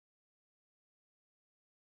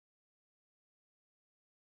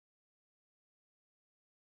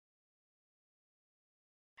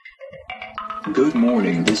Good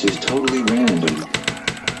morning, this is totally random.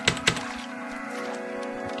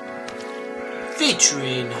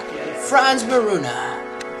 Featuring Franz Maruna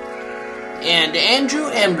and Andrew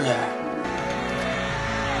Embler.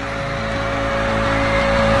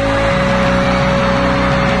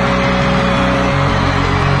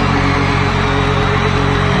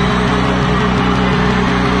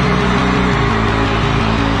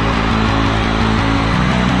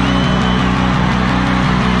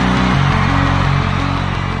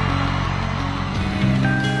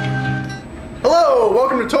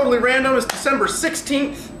 Welcome to Totally Random. It's December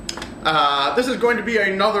 16th. This is going to be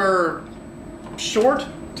another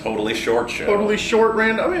Totally short show. Totally short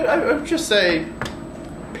random. I mean, I would just say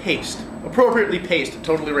appropriately paced,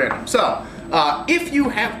 totally random. So, if you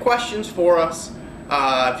have questions for us,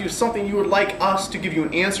 if you have something you would like us to give you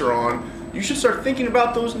an answer on, you should start thinking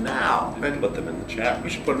about those now. And put them in the chat. You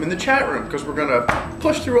should put them in the chat room, because we're going to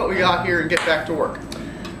push through what we got here and get back to work.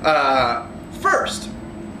 First,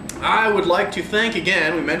 I would like to thank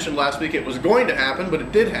again, we mentioned last week it was going to happen, but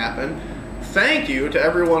it did happen. Thank you to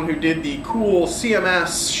everyone who did the cool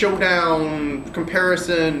CMS showdown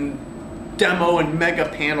comparison demo and mega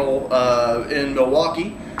panel in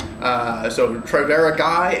Milwaukee. So Trivera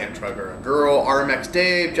Guy and Trivera Girl, RMX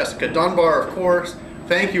Dave, Jessica Dunbar, of course.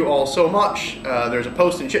 Thank you all so much. There's a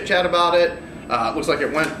post and chit chat about it. Looks like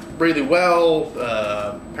it went really well.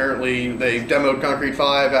 Apparently they demoed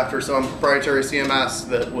concrete5 after some proprietary CMS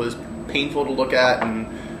that was painful to look at, and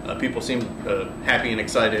people seemed happy and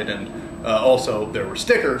excited, and also there were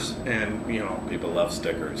stickers, and you know, people love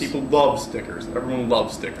stickers. People love stickers. Everyone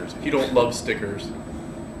loves stickers. If you don't love stickers,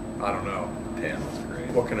 I don't know. Damn, that's great.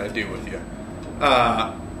 What can I do with you?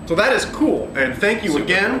 So that is cool, and thank you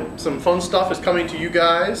again. Cool. Some fun stuff is coming to you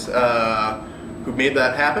guys who made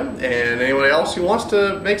that happen, and anyone else who wants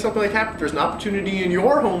to make something like happen. If there's an opportunity in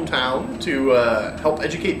your hometown to help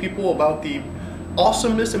educate people about the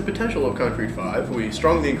awesomeness and potential of concrete5, we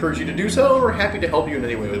strongly encourage you to do so. We're happy to help you in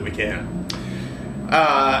any way that we can.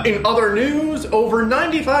 In other news, over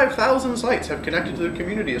 95,000 sites have connected to the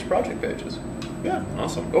community as project pages. Yeah,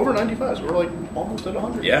 awesome. Over 95, so we're like almost at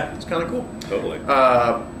 100. Yeah. It's kind of cool. Totally.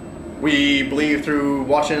 We believe through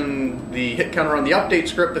watching the hit counter on the update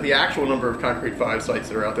script that the actual number of concrete5 sites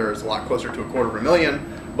that are out there is a lot closer to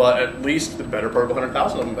 250,000, but at least the better part of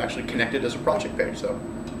 100,000 of them have actually connected as a project page, so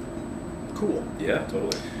cool. Yeah,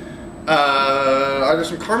 totally. Are there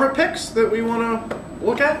some karma picks that we want to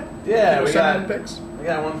look at? Yeah, we got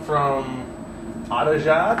one from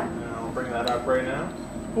Autojad, and I'll bring that up right now.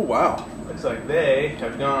 Oh, wow. Looks like they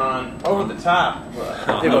have gone over the top.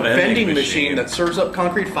 They have a vending machine that serves up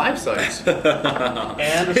concrete5 sites.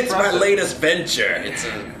 And it's my latest venture. It's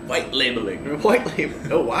a white labeling. White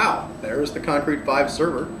labeling. Oh, wow. There's the concrete5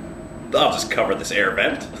 server. I'll just cover this air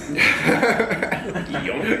vent.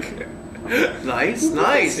 Yonk. Nice,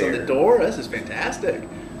 nice. On the door. This is fantastic.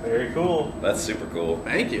 Very cool. That's super cool.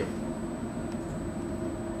 Thank you.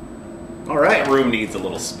 All right. That room needs a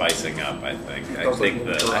little spicing up, I think. I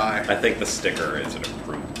think the sticker is an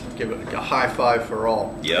improvement. Give it a high five for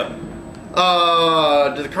all. Yep.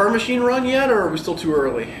 Did the car machine run yet, or are we still too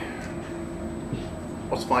early?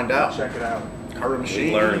 Let's find out. Check it out. Car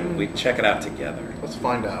machine. We check it out together. Let's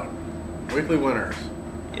find out. Weekly winners.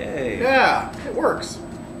 Yay. Yeah, it works.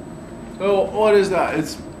 So, what is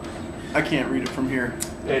that? I can't read it from here.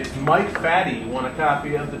 It's Mike Fatty won a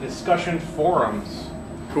copy of the discussion forums.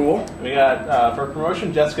 Cool. We got, for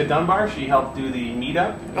promotion, Jessica Dunbar. She helped do the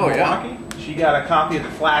meetup in Milwaukee. Yeah. She got a copy of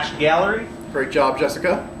the Flash Gallery. Great job,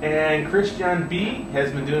 Jessica. And Christian B has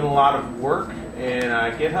been doing a lot of work in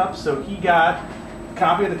GitHub, so he got a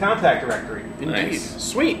copy of the contact directory. Indeed. Nice.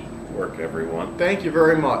 Sweet. Work, everyone. Thank you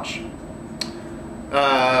very much.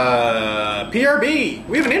 PRB.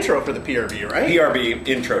 We have an intro for the PRB, right? PRB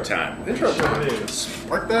intro time. Intro time.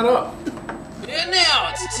 Spark that up. And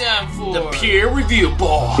now it's time for the peer review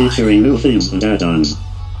board. Featuring new things and add-ons.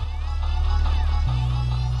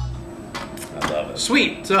 I love it.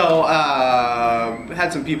 Sweet. So,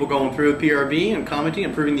 had some people going through the PRB and commenting,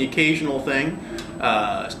 improving the occasional thing.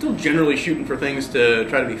 Still generally shooting for things to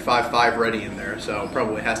try to be 5.5 ready in there, so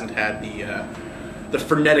probably hasn't had the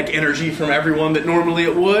frenetic energy from everyone that normally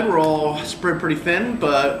it would. We're all spread pretty thin,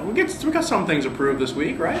 but we got some things approved this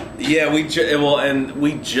week, right? Yeah, we just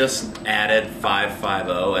added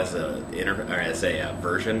 5.50 as a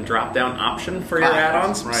version drop-down option for your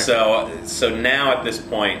add-ons. Right. So now at this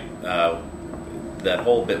point, that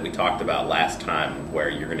whole bit we talked about last time, where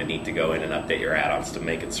you're going to need to go in and update your add-ons to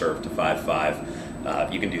make it serve to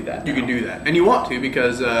 5.5, you can do that now. You can do that. And you want to,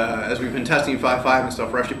 because as we've been testing 5.5 and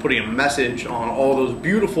stuff, we're actually putting a message on all those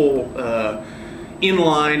beautiful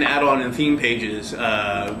inline add-on and theme pages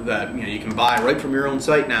that you can buy right from your own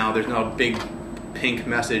site now. There's no big pink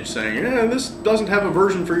message saying, yeah, this doesn't have a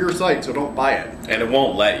version for your site, so don't buy it. And it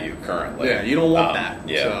won't let you currently. Yeah, you don't want that.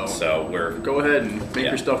 Yeah, so we're... Go ahead and make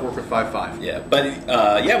your stuff work with 5.5. Yeah,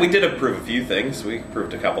 but we did approve a few things. We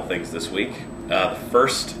approved a couple things this week. The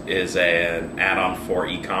first is an add-on for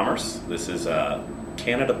e-commerce. This is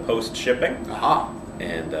Canada Post shipping. Aha.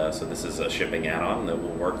 And so this is a shipping add-on that will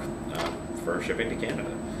work for shipping to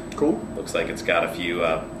Canada. Cool. Looks like it's got a few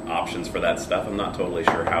options for that stuff. I'm not totally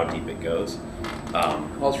sure how deep it goes.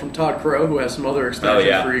 Well, it's from Todd Crow, who has some other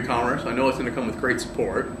extensions for e-commerce. I know it's going to come with great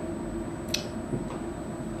support.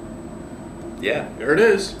 Yeah. There it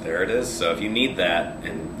is. There it is. So if you need that,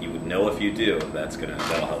 and you would know if you do,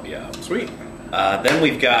 that'll help you out. Sweet. Then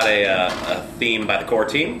we've got a theme by the core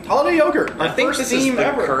team. Holiday Yogurt. I think this is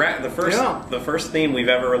the first theme we've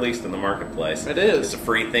ever released in the marketplace. It is. It's a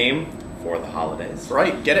free theme for the holidays.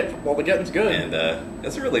 Right. Get it while the getting's good. And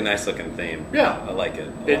it's a really nice looking theme. Yeah. I like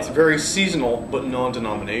it. It's very seasonal, but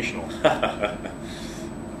non-denominational.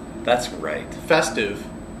 That's right. Festive.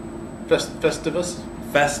 Festivus?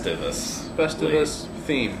 Festivus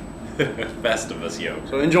theme. Festivus yogurt.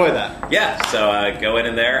 So enjoy that. Yeah, so go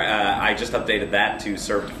in there. I just updated that to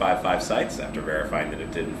serve to 5.5 sites after verifying that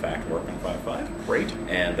it did in fact work on 5.5. Great.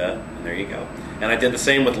 And there you go. And I did the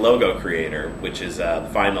same with Logo Creator, which is the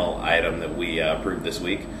final item that we approved this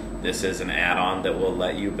week. This is an add-on that will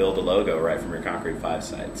let you build a logo right from your concrete5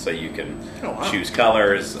 site. So you can choose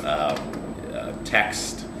colors,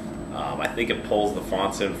 text. I think it pulls the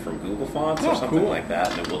fonts in from Google Fonts or something like that,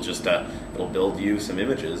 and it will just it'll build you some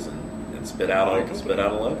images and spit out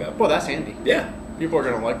a logo. Well, that's handy. Yeah, people are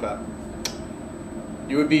going to like that.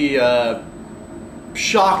 You would be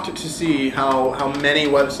shocked to see how many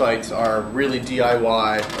websites are really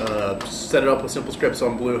DIY, set it up with simple scripts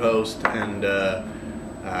on Bluehost, and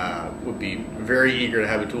would be very eager to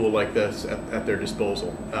have a tool like this at their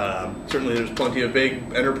disposal. Certainly there's plenty of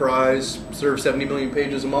big enterprise, serve 70 million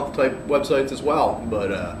pages a month type websites as well,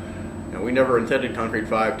 but we never intended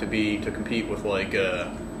concrete5 to compete with like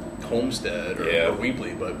Homestead or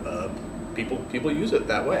Weebly, but people use it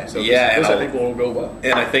that way. So this I think will go well.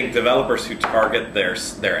 And I think developers who target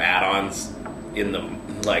their add-ons in the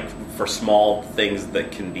for small things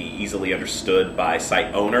that can be easily understood by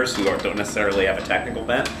site owners who don't necessarily have a technical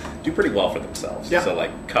bent do pretty well for themselves. Yeah. So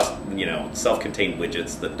self-contained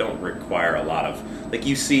widgets that don't require a lot of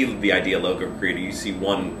you see the idea Logo Creator, you see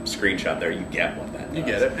one screenshot there, you get what that does. You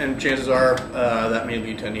get it, and chances are that may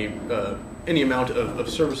lead to any amount of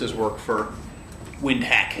services work for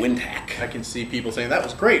WindHack. I can see people saying that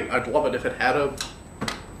was great. I'd love it if it had a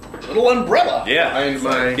little umbrella.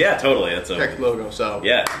 Yeah, totally. It's a tech logo. So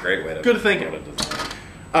yeah, it's a great way to. Good thinking.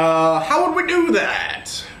 How would we do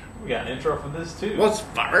that? We got an intro for this too. Let's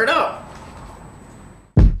fire it up.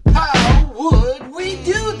 How would we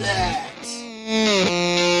do that?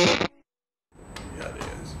 Yeah, it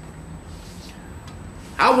is.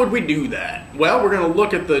 How would we do that? Well, we're going to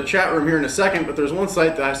look at the chat room here in a second, but there's one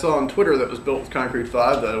site that I saw on Twitter that was built with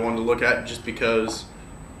concrete5 that I wanted to look at just because.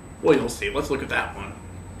 Well, you'll see. Let's look at that one.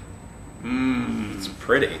 It's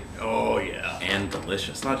pretty. Oh, yeah. And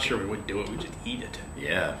delicious. Not sure we would do it. We just eat it.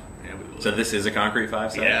 Yeah. We would. So this is a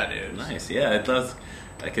concrete5 site? Yeah, it is. Nice. Yeah, it does.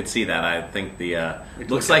 I could see that. I think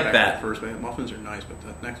looks like that. First, man. Muffins are nice, but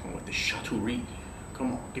that next one with the chateaurie.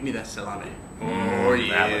 Come on, give me that salami. Oh,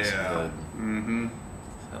 yeah. That looks good. Mm-hmm. Is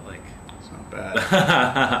that it's not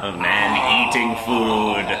bad. Man eating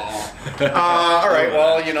food. All right,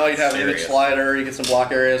 well, you'd have an image slider, you get some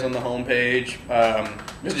block areas on the home page.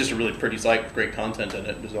 This is just a really pretty site with great content in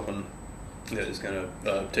it. There's nothing that is going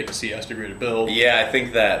to take a CS degree to build. Yeah, I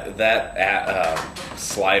think that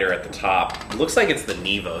slider at the top looks like it's the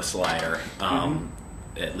Nevo slider,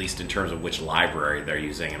 at least in terms of which library they're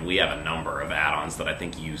using. And we have a number of add-ons that I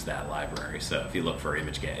think use that library. So if you look for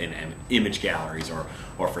image galleries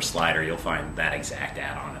or for slider, you'll find that exact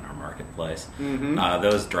add-on in our marketplace.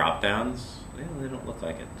 Those drop-downs, they don't look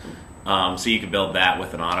like it. So you can build that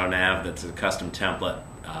with an auto nav that's a custom template,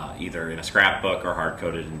 either in a scrapbook or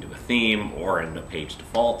hard-coded into a theme or into page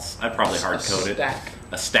defaults. I'd probably hard-code it.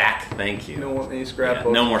 A stack, thank you. No any scrapbooks.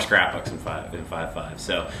 Yeah, no more scrapbooks in 5.5.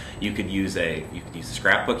 So you could use a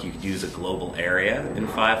scrapbook. You could use a global area in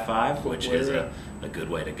 5.5, which is a good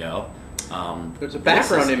way to go. There's a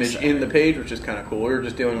background image in the page, which is kind of cool. We were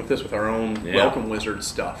just dealing with this with our own Welcome Wizard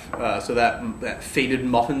stuff. So that faded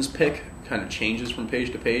muffins pick kind of changes from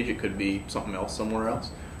page to page. It could be something else somewhere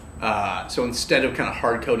else. So instead of kind of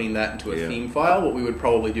hard coding that into a theme file, what we would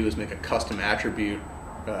probably do is make a custom attribute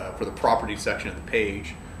for the property section of the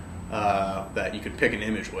page that you could pick an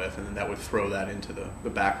image with, and then that would throw that into the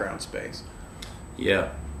background space. Yeah,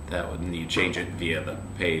 that would. You change it via the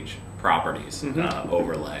page properties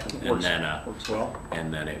overlay, Works well.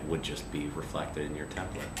 and then it would just be reflected in your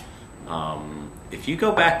template. If you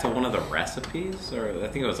go back to one of the recipes, or I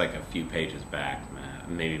think it was like a few pages back,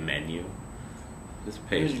 maybe menu. This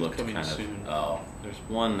page looked kind of. Soon. Oh, there's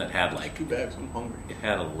one that had like. Too bad, 'cause I'm hungry. It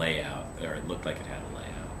had a layout, or it looked like it had a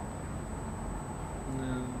layout.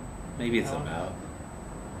 No, maybe it's about.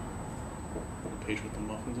 The page with the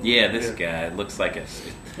muffins. On Yeah, it? this guy. It looks like it's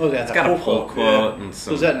That got a pull quote and So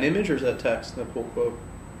some. is that an image or is that text? That pull quote.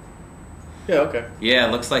 Yeah. Okay. Yeah,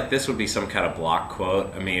 it looks like this would be some kind of block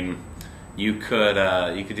quote. I mean, you could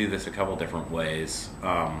do this a couple different ways.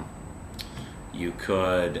 You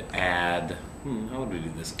could add. How would we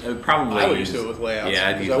do this? Probably. I would just do it with layouts.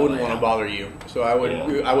 Yeah, because I wouldn't want to bother you. So I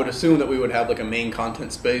would assume that we would have like a main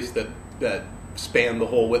content space that spanned the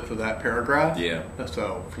whole width of that paragraph. Yeah.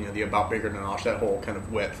 So the about bigger than Osh, that whole kind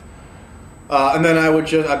of width. And then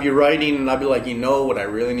I'd be writing, and I'd be like, what I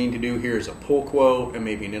really need to do here is a pull quote and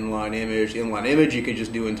maybe an inline image. The inline image you could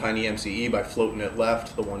just do in tiny MCE by floating it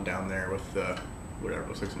left, the one down there with the whatever, it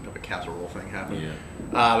looks like some type of casserole thing happening.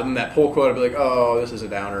 Yeah. And then that pull quote, I'd be like, oh, this is a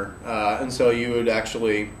downer. And so you would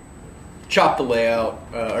actually chop the layout,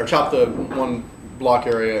 or chop the one block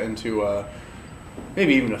area into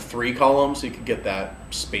maybe even a 3 column, so you could get that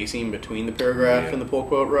spacing between the paragraph and the pull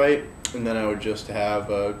quote right. And then I would just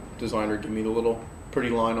have a designer give me the little pretty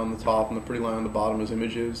line on the top and the pretty line on the bottom as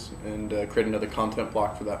images, and create another content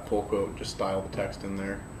block for that pull quote. Just style the text in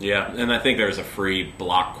there. Yeah, and I think there's a free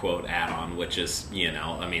block quote add-on, which is,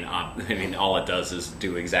 all it does is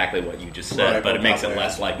do exactly what you just said, Right, but it makes it layout.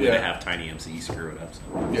 less likely to have tiny MCE screw it up. So.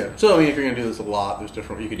 Yeah. So if you're going to do this a lot, there's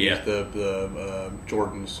different. You could use the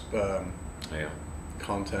Jordan's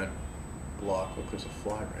content block. Look, there's a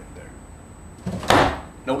fly right there.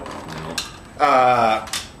 Nope. No.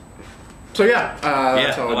 So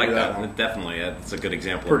that's how I like do that. one. Definitely, it's a good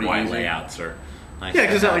example Pretty of why easy. layouts are nice. Yeah,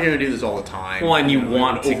 because it's not like you're going to do this all the time. Well, and you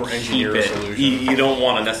want to keep over-engineer a it. solution. You don't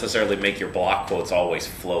want to necessarily make your block quotes always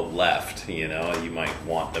float left. You might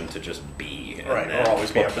want them to just be. and Right, then or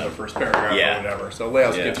always be put after them- the first paragraph Yeah. or whatever. So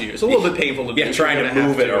layouts Yeah. gives you. It's a little bit painful to do. Yeah, trying You're to gonna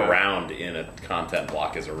move have it to, around in a content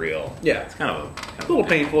block is a real. Yeah. It's kind of a little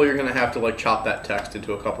painful. You're going to have to like chop that text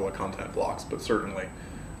into a couple of content blocks, but certainly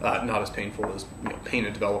not as painful as paying a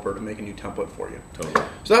developer to make a new template for you. Totally.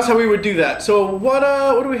 So that's how we would do that. So what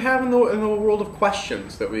do we have in the world of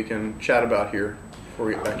questions that we can chat about here before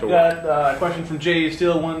we get back to We work? got a question from Jay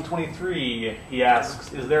Steele 123. He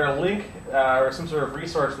asks, is there a link or some sort of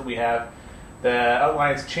resource that we have that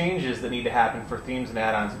outlines changes that need to happen for themes and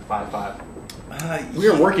add-ons in 5.5? We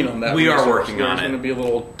are working on that. We are resource. working on There's it. going to be a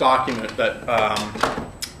little document that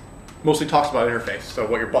mostly talks about interface, so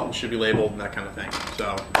what your buttons should be labeled and that kind of thing.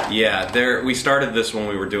 So Yeah, we started this when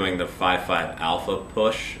we were doing the 5.5 alpha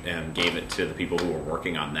push and gave it to the people who were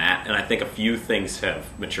working on that. And I think a few things have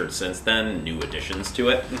matured since then, new additions to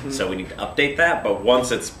it. So we need to update that. But once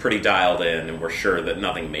it's pretty dialed in and we're sure that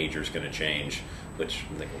nothing major is going to change, which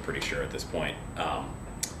I think we're pretty sure at this point.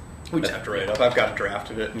 we just have to write it up. I've got a draft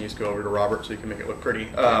of it, and you just go over to Robert so you can make it look pretty.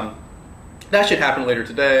 That should happen later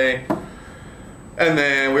today. And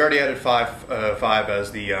then we already added 5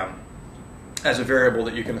 as the as a variable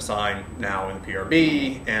that you can assign now in the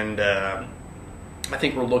PRB, and I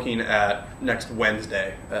think we're looking at next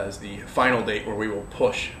Wednesday as the final date where we will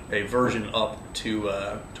push a version up to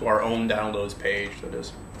our own downloads page that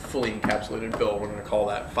is fully encapsulated build. We're going to call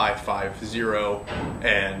that 5.5.0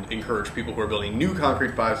 and encourage people who are building new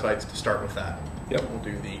concrete5 sites to start with that. Yep. We'll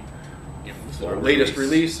do this is our latest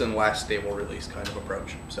release and last stable release kind of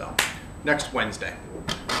approach. So next Wednesday.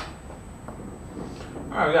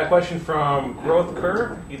 All right, we got a question from Growth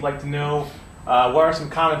Curve. He'd like to know what are some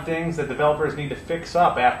common things that developers need to fix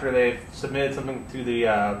up after they've submitted something to the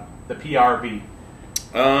PRB.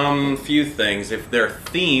 Few things. If they're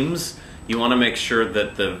themes, you want to make sure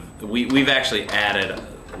that we've actually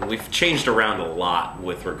we've changed around a lot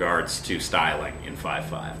with regards to styling in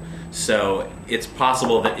 5.5. So it's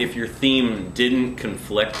possible that if your theme didn't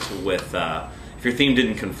conflict with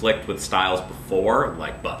styles before,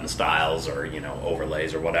 like button styles or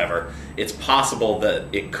overlays or whatever, it's possible that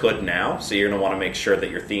it could now. So you're going to want to make sure that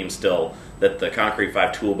your theme that the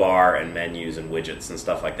concrete5 toolbar and menus and widgets and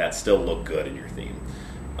stuff like that still look good in your theme.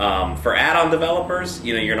 For add-on developers,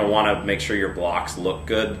 you're going to want to make sure your blocks look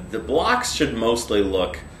good. The blocks should mostly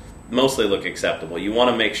look acceptable. You want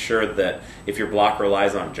to make sure that if your block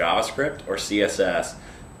relies on JavaScript or CSS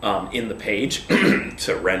in the page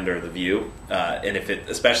to render the view, and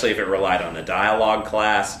especially if it relied on a dialog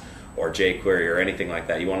class or jQuery or anything like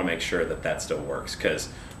that, you want to make sure that that still works, because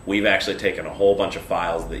we've actually taken a whole bunch of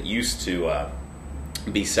files that used to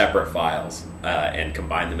be separate files and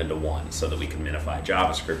combined them into one so that we can minify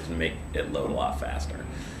JavaScript and make it load a lot faster.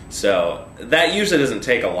 So that usually doesn't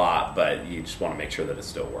take a lot, but you just want to make sure that it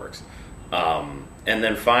still works. And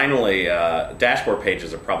then finally, dashboard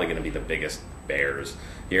pages are probably going to be the biggest bears.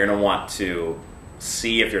 You're going to want to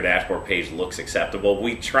see if your dashboard page looks acceptable.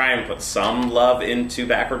 We try and put some love into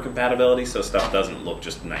backward compatibility so stuff doesn't look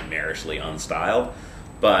just nightmarishly unstyled.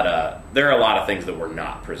 But there are a lot of things that we're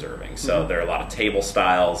not preserving. So there are a lot of table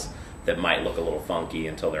styles that might look a little funky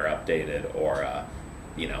until they're updated, or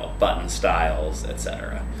you know, button styles,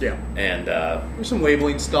 etc. Yeah. And there's some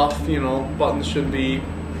labeling stuff. You know, buttons should be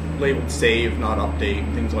labeled save, not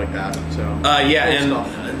update, things like that. So yeah,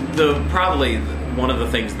 and stuff. Probably one of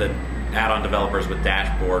the things that add-on developers with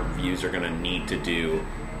dashboard views are going to need to do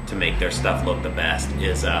to make their stuff look the best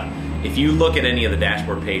is if you look at any of the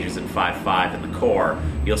dashboard pages in 5.5 in the core,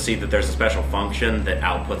 you'll see that there's a special function that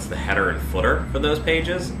outputs the header and footer for those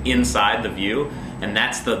pages inside the view, and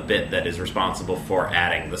that's the bit that is responsible for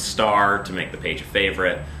adding the star to make the page a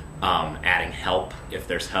favorite, adding help if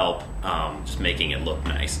there's help, just making it look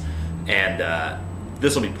nice. And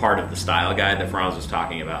this will be part of the style guide that Franz was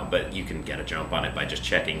talking about, but you can get a jump on it by just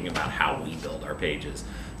checking about how we build our pages.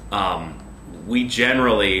 We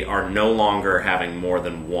generally are no longer having more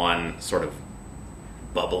than one sort of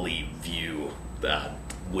bubbly view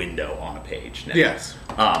window on a page now. Yes.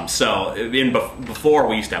 So before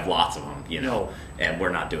we used to have lots of them, you know, and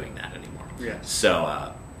we're not doing that anymore. Yes.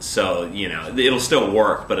 So you know, it'll still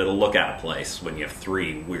work, but it'll look out of place when you have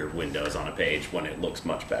 3 weird windows on a page when it looks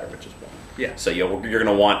much better with just one. Yeah. So you're going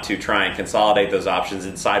to want to try and consolidate those options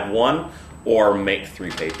inside one, or make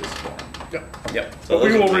 3 pages more. Yep. So But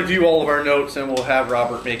we those will are review all of our notes, and we'll have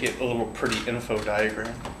Robert make it a little pretty info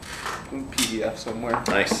diagram in PDF somewhere.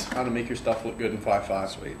 Nice. How to make your stuff look good in 5.5.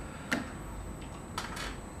 Sweet.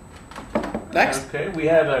 Next. Okay, we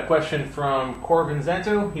have a question from Corbin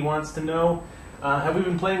Zento. He wants to know, have we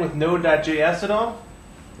been playing with Node.js at all?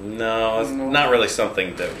 No, it's not really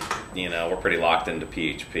something that, you know, we're pretty locked into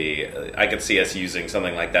PHP. I could see us using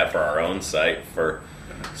something like that for our own site for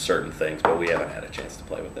certain things, but we haven't had a chance to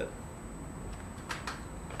play with it.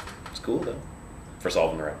 It's cool, though, for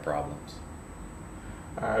solving the right problems.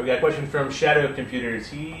 We got a question from Shadow Computers.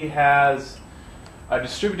 He has a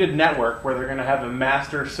distributed network where they're going to have a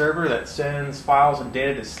master server that sends files and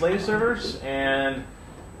data to slave servers, and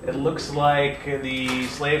it looks like the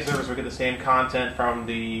slave servers will get the same content from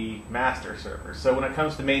the master server. So when it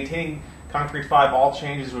comes to maintaining concrete5, all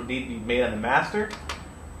changes would need to be made on the master.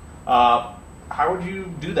 How would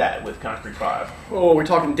you do that with concrete5? Oh, are we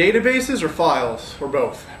talking databases or files, or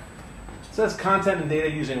both? It says content and data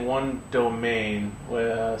using one domain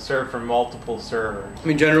served from multiple servers. I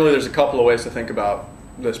mean, generally there's a couple of ways to think about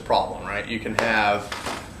this problem, right? You can have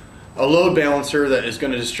a load balancer that is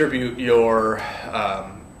going to distribute your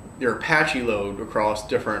Apache load across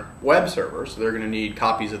different web servers. So they're going to need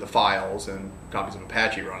copies of the files and copies of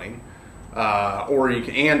Apache running. Or you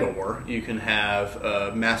can have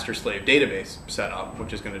a master-slave database set up,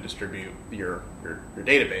 which is going to distribute your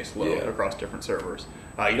database load across different servers.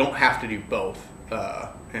 You don't have to do both,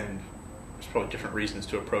 and there's probably different reasons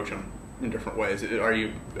to approach them in different ways. Are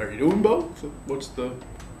you doing both? What's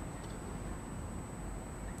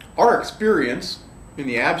our experience in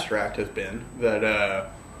the abstract has been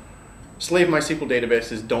that slave MySQL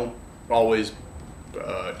databases don't always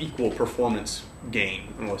equal performance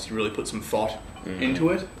gain unless you really put some thought into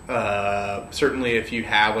it. Certainly, if you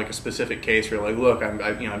have like a specific case where you're like, look,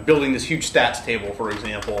 I'm building this huge stats table, for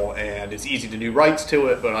example, and it's easy to do writes to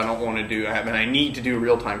it, but I don't want to do. I need to do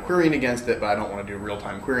real-time querying against it, but I don't want to do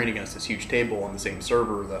real-time querying against this huge table on the same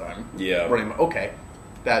server that I'm running. Okay,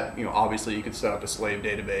 that obviously you could set up a slave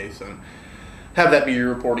database and have that be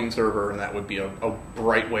your reporting server, and that would be a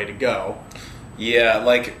bright way to go. Yeah,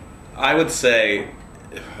 like I would say,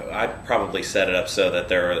 I'd probably set it up so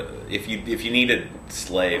that if you needed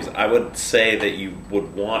slaves, I would say that you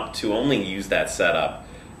would want to only use that setup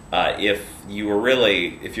if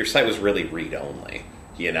your site was really read only.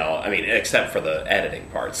 I mean, except for the editing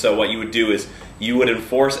part. So what you would do is you would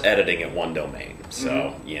enforce editing at one domain.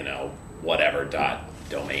 So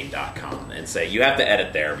whatever.domain.com, and say you have to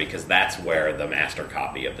edit there because that's where the master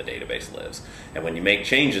copy of the database lives. And when you make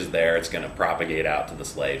changes there, it's going to propagate out to the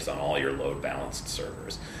slaves on all your load balanced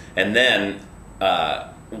servers. And then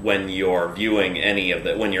when you're viewing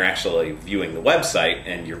when you're actually viewing the website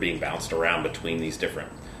and you're being bounced around between these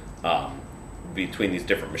different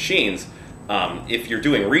machines, If you're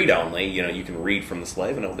doing read-only, you can read from the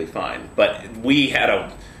slave and it'll be fine. But we had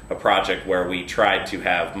a project where we tried to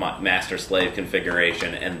have master-slave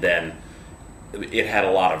configuration, and then it had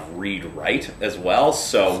a lot of read-write as well.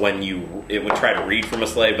 So when it would try to read from a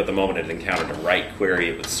slave, but the moment it encountered a write query,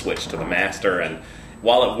 it would switch to the master. And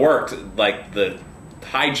while it worked, like the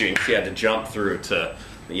hijinks you had to jump through to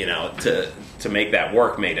make that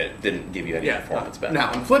work didn't give you any performance benefit.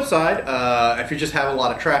 Now, on the flip side, if you just have a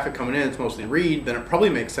lot of traffic coming in, it's mostly read, then it probably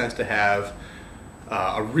makes sense to have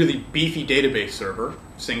a really beefy database server,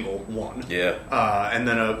 single one. Yeah. And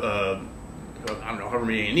then I don't know however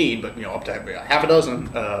many you need, but up to half a dozen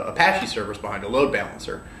Apache servers behind a load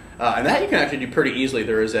balancer. And that you can actually do pretty easily.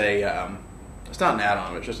 There is it's not an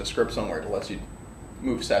add-on, it's just a script somewhere that lets you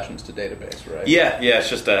move sessions to database, right? Yeah,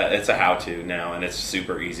 it's a how-to now, and it's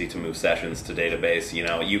super easy to move sessions to database.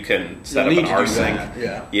 You can set up an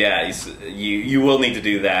rsync. Yeah, you will need to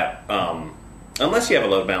do that unless you have a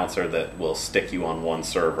load balancer that will stick you on one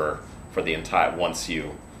server for the entire. Once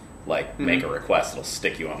you make a request, it'll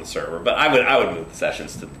stick you on the server. But I would move the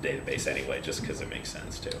sessions to the database anyway, just because it makes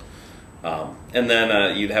sense too. And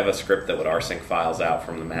then you'd have a script that would rsync files out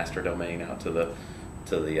from the master domain out to the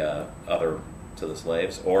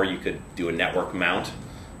slaves, or you could do a network mount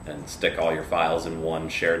and stick all your files in one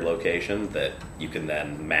shared location that you can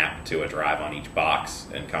then map to a drive on each box,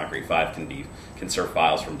 and concrete5 can serve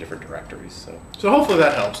files from different directories. So hopefully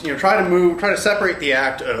that helps. Try to separate the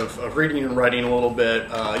act of reading and writing a little bit.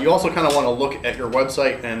 You also kind of want to look at your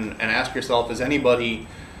website and ask yourself, is anybody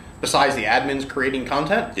besides the admins creating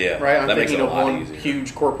content? Yeah, right. I'm that makes thinking it a of lot one easier.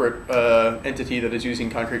 huge corporate entity that is using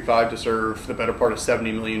concrete5 to serve the better part of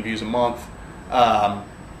 70 million views a month.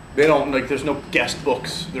 They don't there's no guest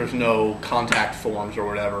books, there's no contact forms or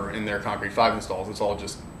whatever in their concrete5 installs. It's all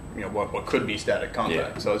just what could be static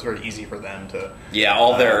content. Yeah. So it's very easy for them to. Yeah,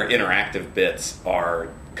 all their interactive bits are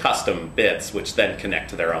custom bits, which then connect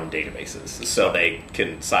to their own databases, so they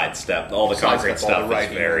can sidestep all the concrete stuff.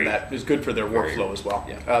 That is good for their workflow as well.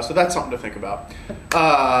 Yeah. So that's something to think about.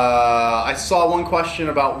 I saw one question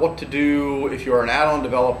about what to do if you are an add-on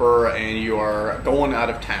developer and you are going out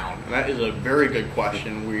of town, and that is a very good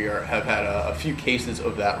question. We have had a few cases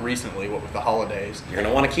of that recently. What with the holidays, You're going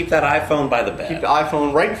to want to keep that iPhone by the bed. keep the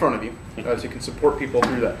iPhone right in front of you so you can support people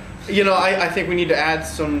through that. I think we need to add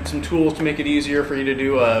some tools to make it easier for you to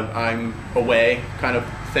do a I'm away kind of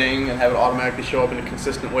thing and have it automatically show up in a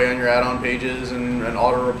consistent way on your add-on pages and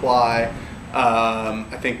auto reply.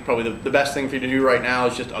 I think probably the best thing for you to do right now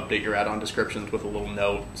is just update your add-on descriptions with a little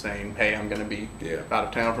note saying, hey, I'm going to be out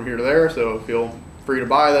of town from here to there, so feel free to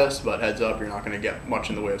buy this, but heads up, you're not going to get much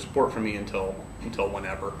in the way of support from me until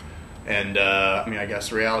whenever. And I guess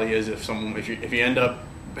the reality is if you end up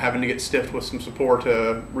having to get stiffed with some support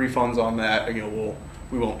refunds on that,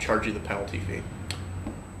 we won't charge you the penalty fee.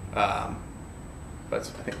 That's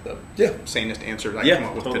I think the sanest answer I can come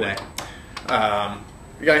up with today.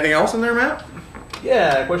 You got anything else in there, Matt?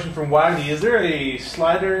 Yeah, a question from Wagdy. Is there a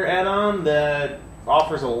slider add-on that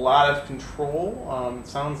offers a lot of control? It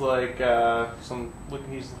sounds like he's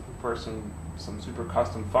looking for some super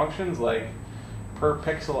custom functions like per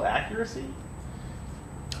pixel accuracy.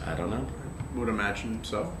 I don't know. Would imagine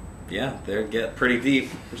so. Yeah, they get pretty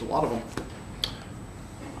deep. There's a lot of them.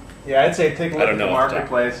 Yeah, I'd say take a look at the know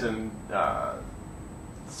marketplace and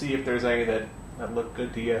see if there's any that look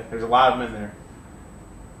good to you. There's a lot of them in there.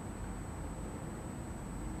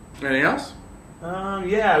 Anything else?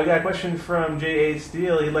 Yeah, we got a question from J.A.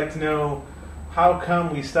 Steele. He'd like to know how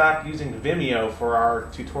come we stopped using Vimeo for our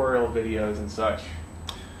tutorial videos and such.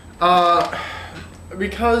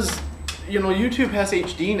 Because YouTube has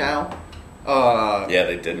HD now. Yeah,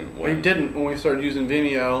 they didn't. They didn't when we started using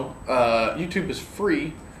Vimeo. YouTube is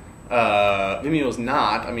free. Vimeo is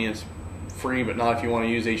not. I mean, it's free, but not if you want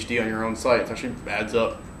to use HD on your own site. It actually adds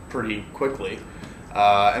up pretty quickly.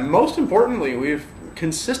 And most importantly, we've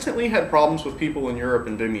consistently had problems with people in Europe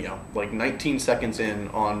and Vimeo. Like 19 seconds in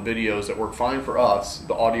on videos that work fine for us,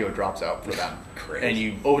 the audio drops out for them. Crazy. And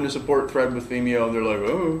you open a support thread with Vimeo, and they're like,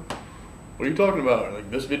 oh, what are you talking about? Like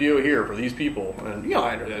this video here for these people. And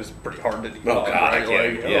I know that's pretty hard to do. Oh, God,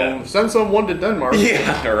 right? Send someone to Denmark.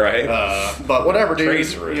 Yeah, right. But whatever, dude.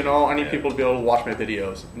 Trace route. I need people to be able to watch my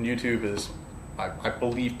videos. And YouTube is, I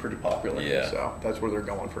believe, pretty popular. Yeah. So that's where they're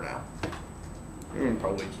going for now. We can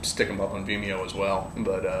probably stick them up on Vimeo as well,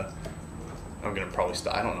 but I'm going to probably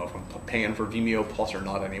I don't know if I'm paying for Vimeo Plus or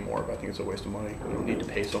not anymore, but I think it's a waste of money. I don't need to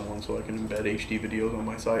pay someone so I can embed HD videos on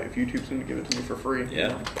my site if YouTube's going to give it to me for free.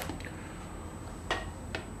 Yeah.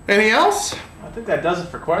 Anything else? I think that does it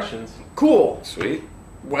for questions. Cool. Sweet.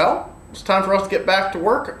 Well, it's time for us to get back to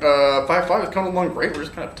work. 5.5 is coming along great. We're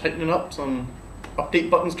just kind of tightening up some update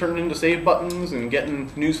buttons, turning into save buttons, and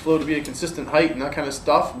getting news flow to be a consistent height and that kind of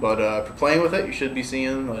stuff. But if you're playing with it, you should be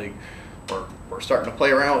seeing like we're starting to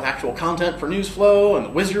play around with actual content for news flow, and the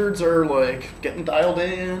wizards are like getting dialed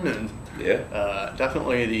in, and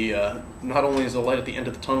definitely the not only is the light at the end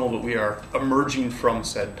of the tunnel, but we are emerging from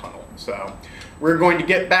said tunnel. So we're going to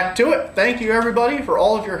get back to it. Thank you everybody for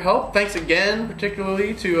all of your help. Thanks again,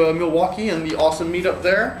 particularly to Milwaukee and the awesome meetup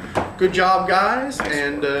there. Good job, guys,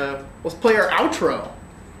 and let's play our outro.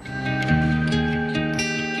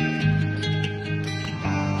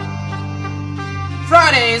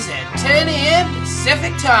 Fridays at 10 a.m.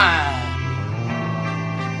 Pacific Time.